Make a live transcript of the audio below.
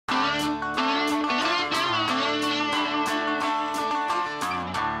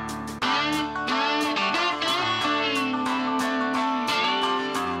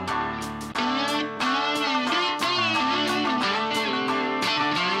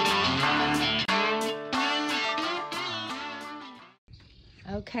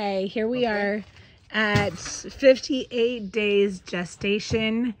Okay, here we are at 58 days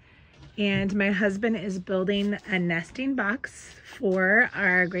gestation, and my husband is building a nesting box for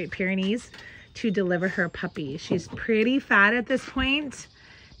our Great Pyrenees to deliver her puppy. She's pretty fat at this point,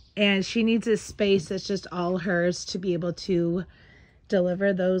 and she needs a space that's just all hers to be able to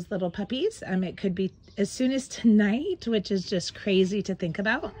deliver those little puppies. It could be as soon as tonight, which is just crazy to think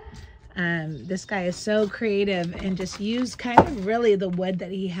about. This guy is so creative and just used kind of really the wood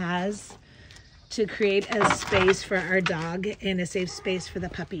that he has to create a space for our dog and a safe space for the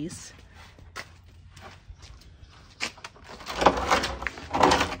puppies.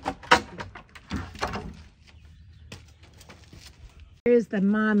 Here's the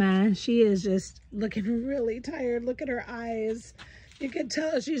mama. She is just looking really tired. Look at her eyes. You could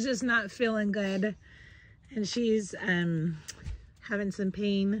tell she's just not feeling good. And she's having some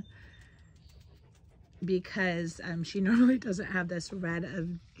pain because she normally doesn't have this red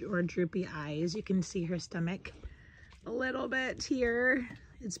or droopy eyes. You can see her stomach a little bit here.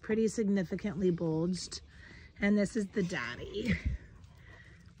 It's pretty significantly bulged. And this is the daddy.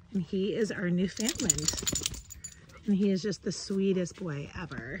 And he is our Newfoundland. And he is just the sweetest boy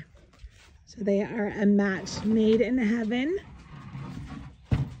ever. So they are a match made in heaven.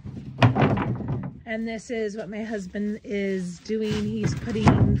 And this is what my husband is doing. He's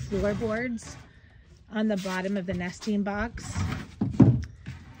putting floorboards on the bottom of the nesting box,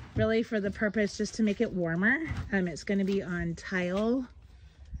 really for the purpose just to make it warmer. It's going to be on tile,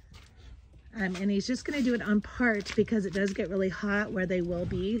 and he's just going to do it on part because it does get really hot where they will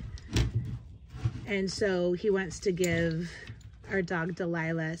be. And so he wants to give our dog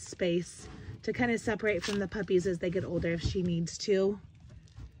Delilah space to kind of separate from the puppies as they get older if she needs to.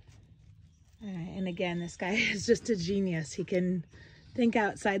 And again, this guy is just a genius. He can think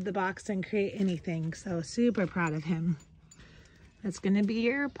outside the box and create anything. So super proud of him. That's gonna be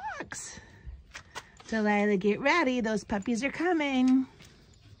your box. Delilah, get ready. Those puppies are coming.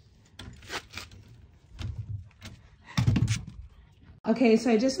 Okay, so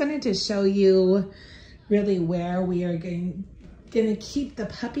I just wanted to show you really where we are gonna keep the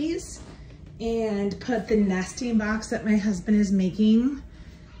puppies and put the nesting box that my husband is making.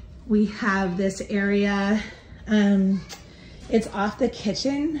 We have this area, it's off the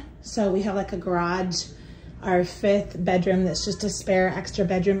kitchen, so we have like a garage, our 5th bedroom that's just a spare extra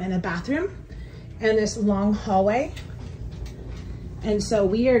bedroom and a bathroom, and this long hallway. And so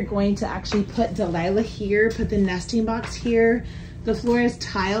we are going to actually put Delilah here, put the nesting box here. The floor is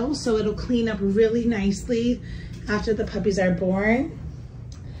tile, so it'll clean up really nicely after the puppies are born.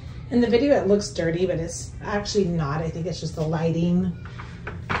 In the video it looks dirty, but it's actually not. I think it's just the lighting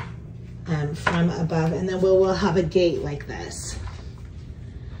from above, and then we'll have a gate like this.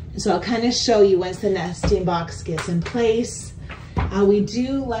 So I'll kind of show you once the nesting box gets in place. We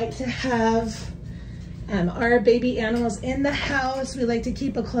do like to have our baby animals in the house. We like to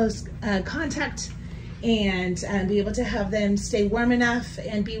keep a close contact and be able to have them stay warm enough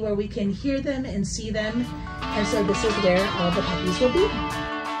and be where we can hear them and see them. And so this is where all the puppies will be.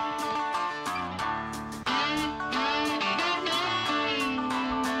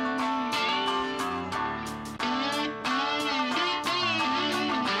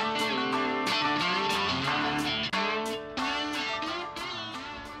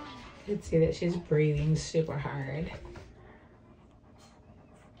 You can see that she's breathing super hard.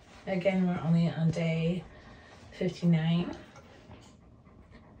 Again, we're only on day 59,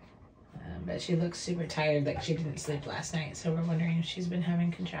 but she looks super tired, like she didn't sleep last night, so we're wondering if she's been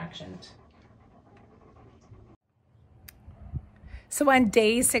having contractions. So on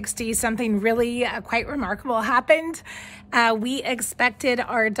day 60, something really quite remarkable happened. We expected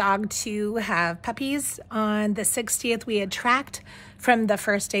our dog to have puppies. On the 60th, we had tracked from the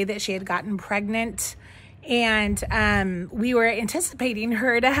first day that she had gotten pregnant. And we were anticipating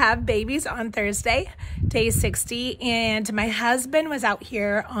her to have babies on Thursday, day 60. And my husband was out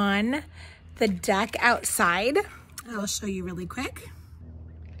here on the deck outside. I'll show you really quick.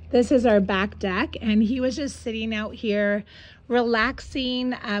 This is our back deck, and he was just sitting out here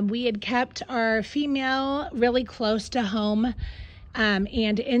relaxing. We had kept our female really close to home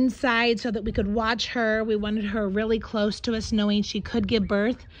and inside so that we could watch her. We wanted her really close to us, knowing she could give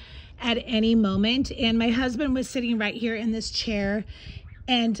birth at any moment. And my husband was sitting right here in this chair,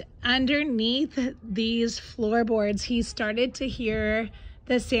 and underneath these floorboards, he started to hear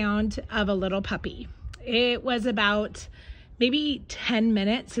the sound of a little puppy. It was about maybe 10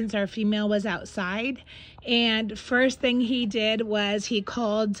 minutes since our female was outside. And first thing he did was he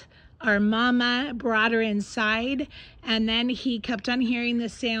called our mama, brought her inside, and then he kept on hearing the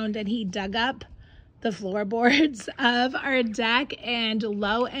sound, and he dug up the floorboards of our deck, and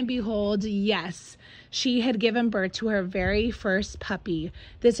lo and behold, yes, she had given birth to her very first puppy.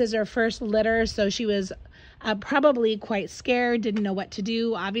 This is her first litter, so she was probably quite scared, didn't know what to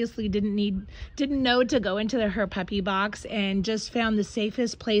do, obviously didn't know to go into her puppy box, and just found the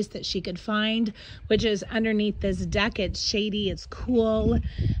safest place that she could find, which is underneath this deck. It's shady, it's cool,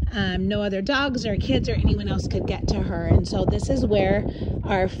 no other dogs or kids or anyone else could get to her. And so this is where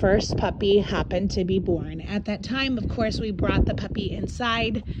our first puppy happened to be born. At that time, of course, we brought the puppy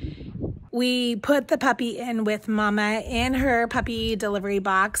inside. We put the puppy in with Mama in her puppy delivery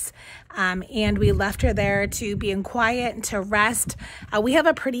box, and we left her there to be in quiet and to rest. We have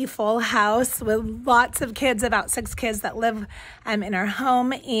a pretty full house with lots of kids, about 6 kids that live in our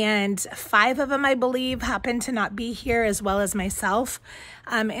home, and 5 of them, I believe, happen to not be here, as well as myself.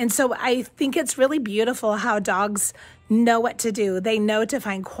 And so I think it's really beautiful how dogs know what to do. They know to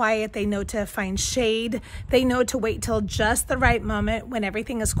find quiet. They know to find shade. They know to wait till just the right moment when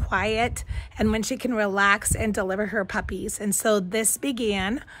everything is quiet and when she can relax and deliver her puppies. And so this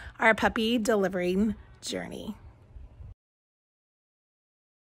began our puppy delivering journey.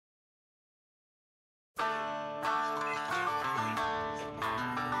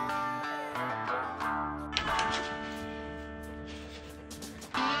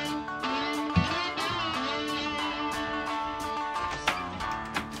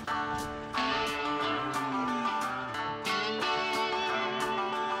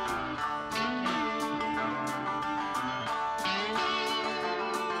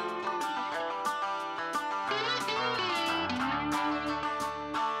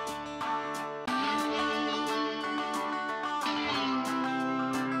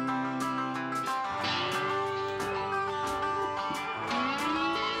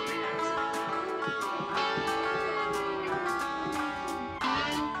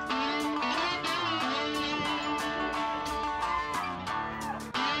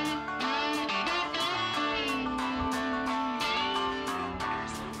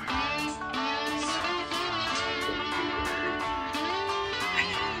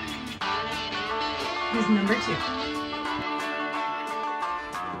 He's number 2.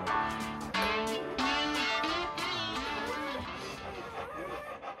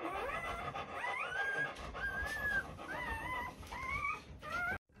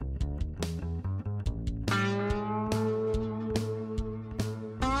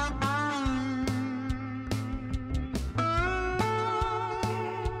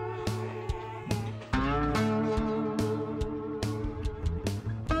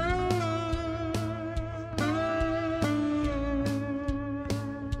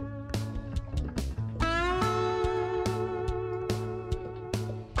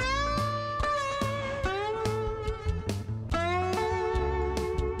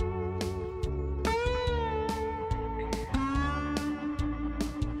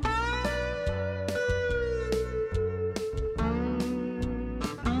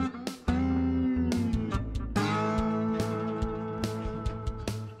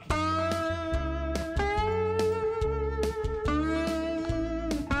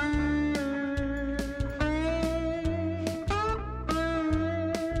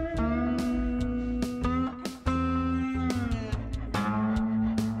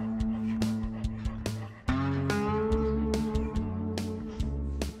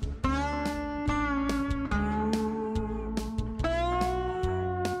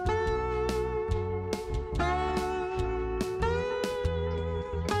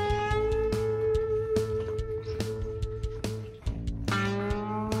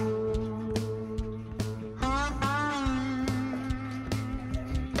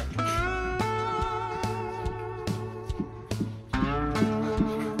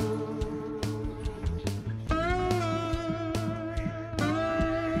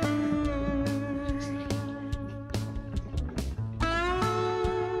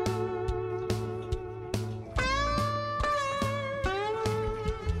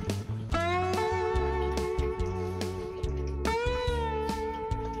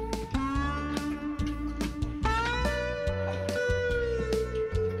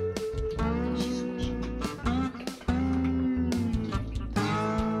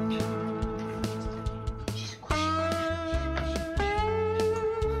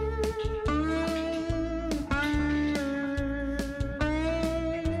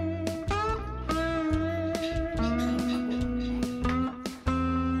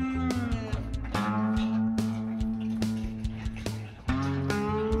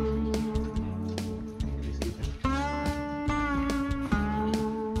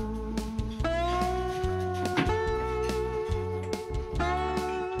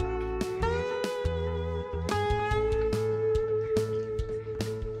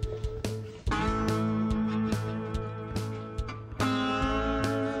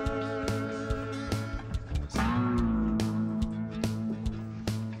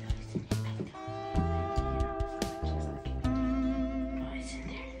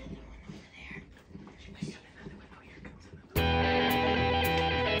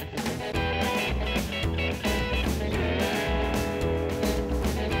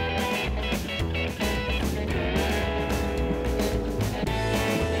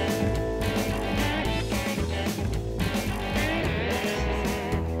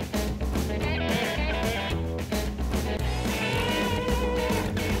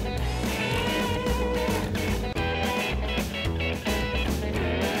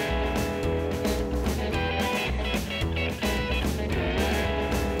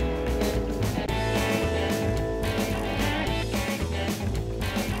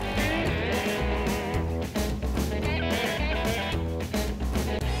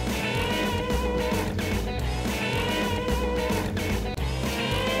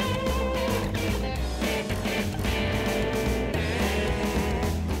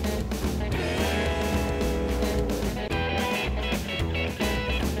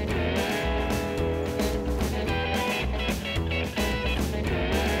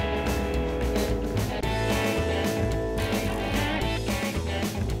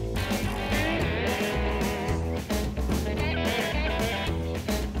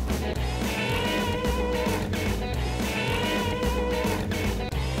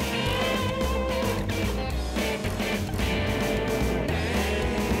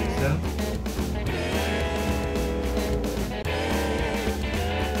 them.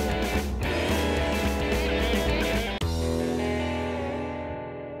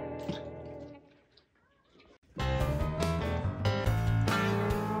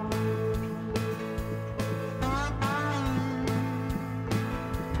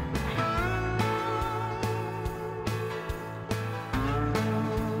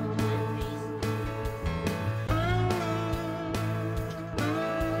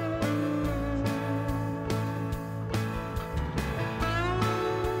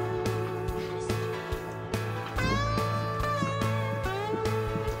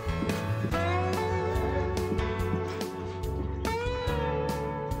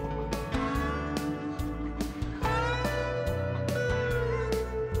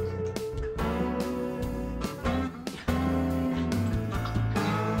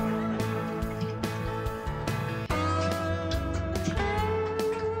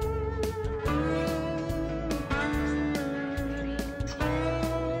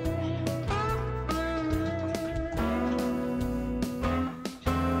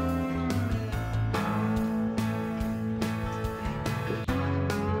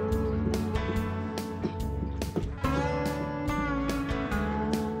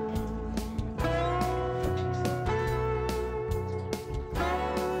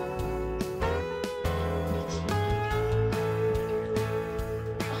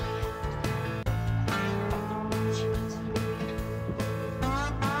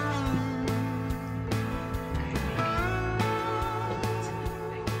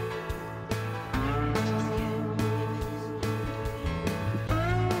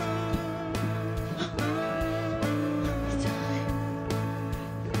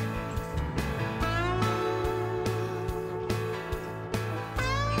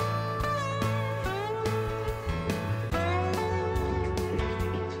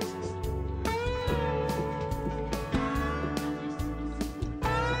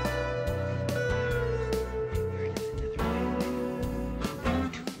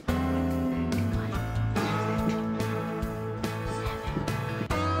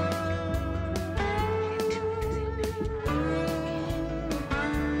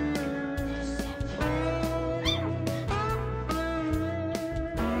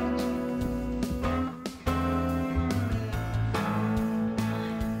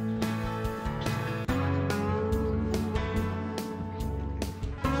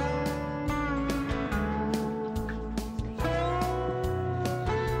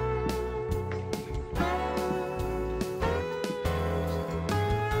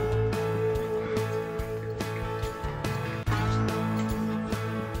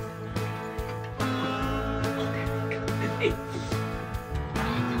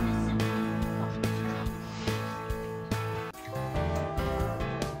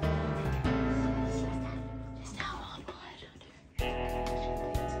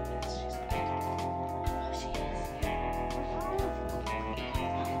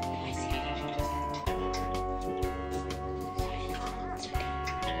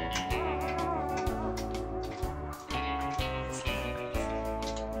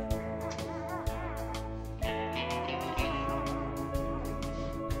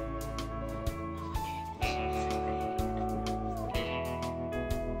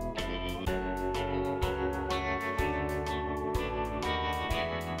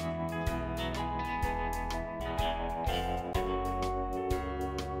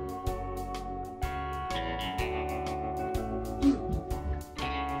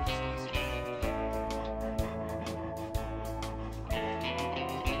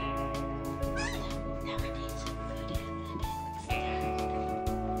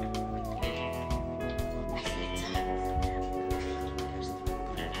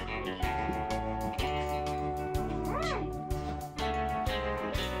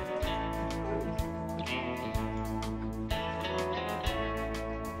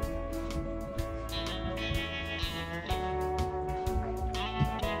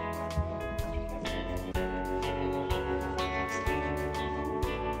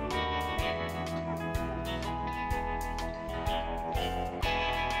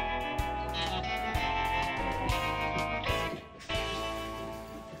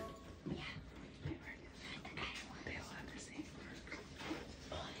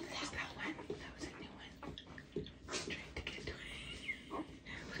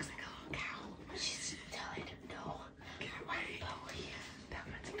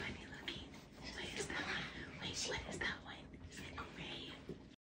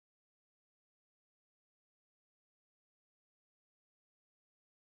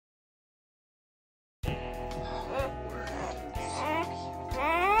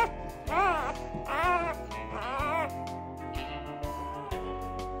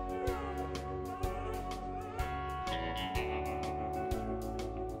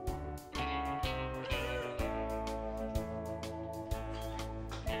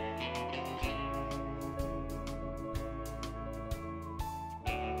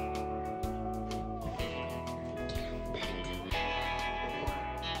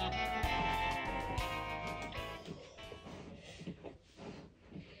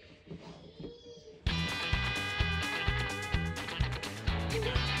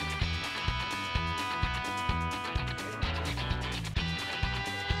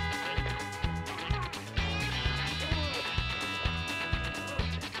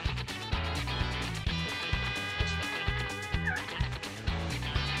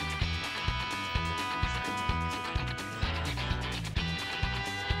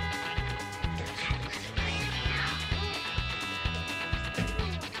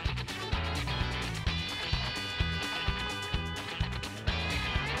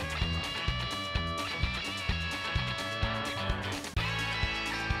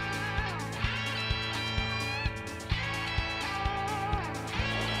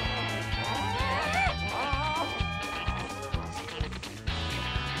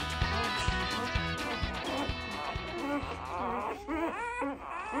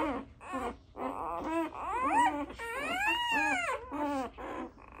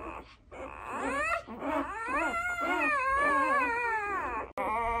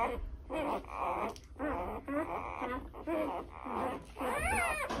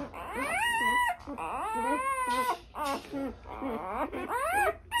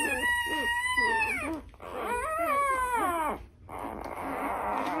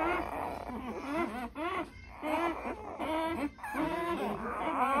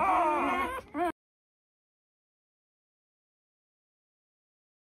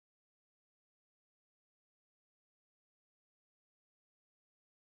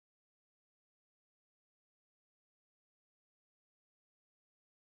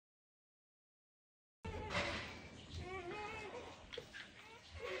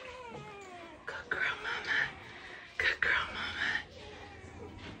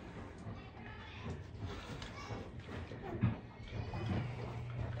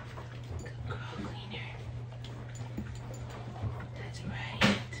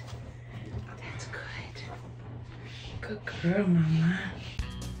 Good girl, Mama.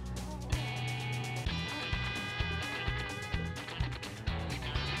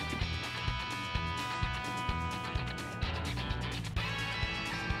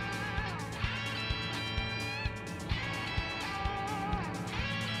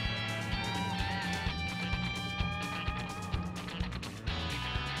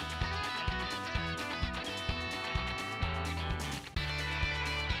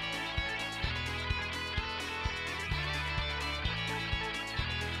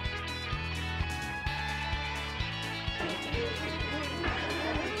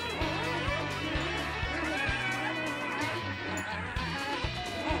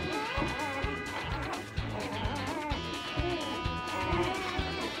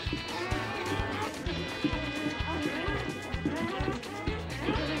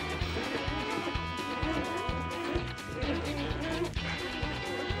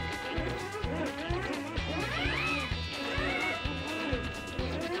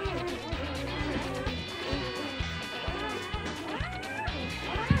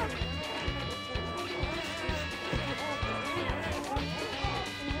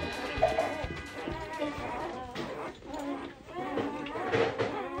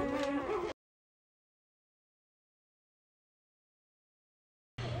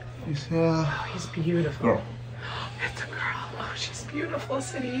 Oh, he's beautiful. Girl. It's a girl. Oh, she's beautiful,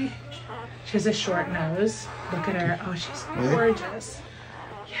 City. She has a short nose. Look at her. Oh, she's gorgeous.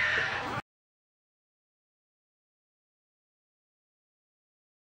 Yeah.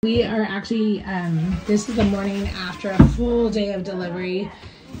 We are actually, this is the morning after a full day of delivery,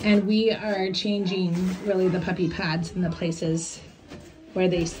 and we are changing really the puppy pads in the places where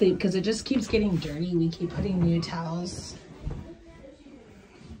they sleep because it just keeps getting dirty. We keep putting new towels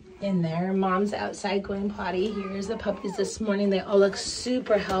in there. Mom's outside going potty. Here's the puppies this morning. They all look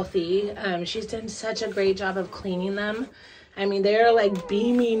super healthy. She's done such a great job of cleaning them. I mean, they're like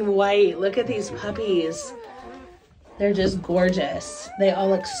beaming white. Look at these puppies. They're just gorgeous. They all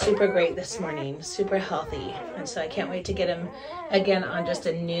look super great this morning, super healthy. And so I can't wait to get them again on just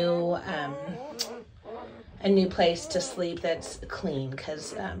a new place to sleep that's clean,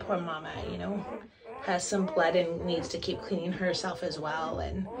 because poor Mama, you know, has some blood and needs to keep cleaning herself as well.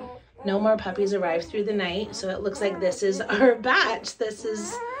 And no more puppies arrive through the night, so it looks like this is our batch. This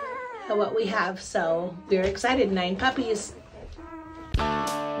is what we have, so we're excited. 9 puppies.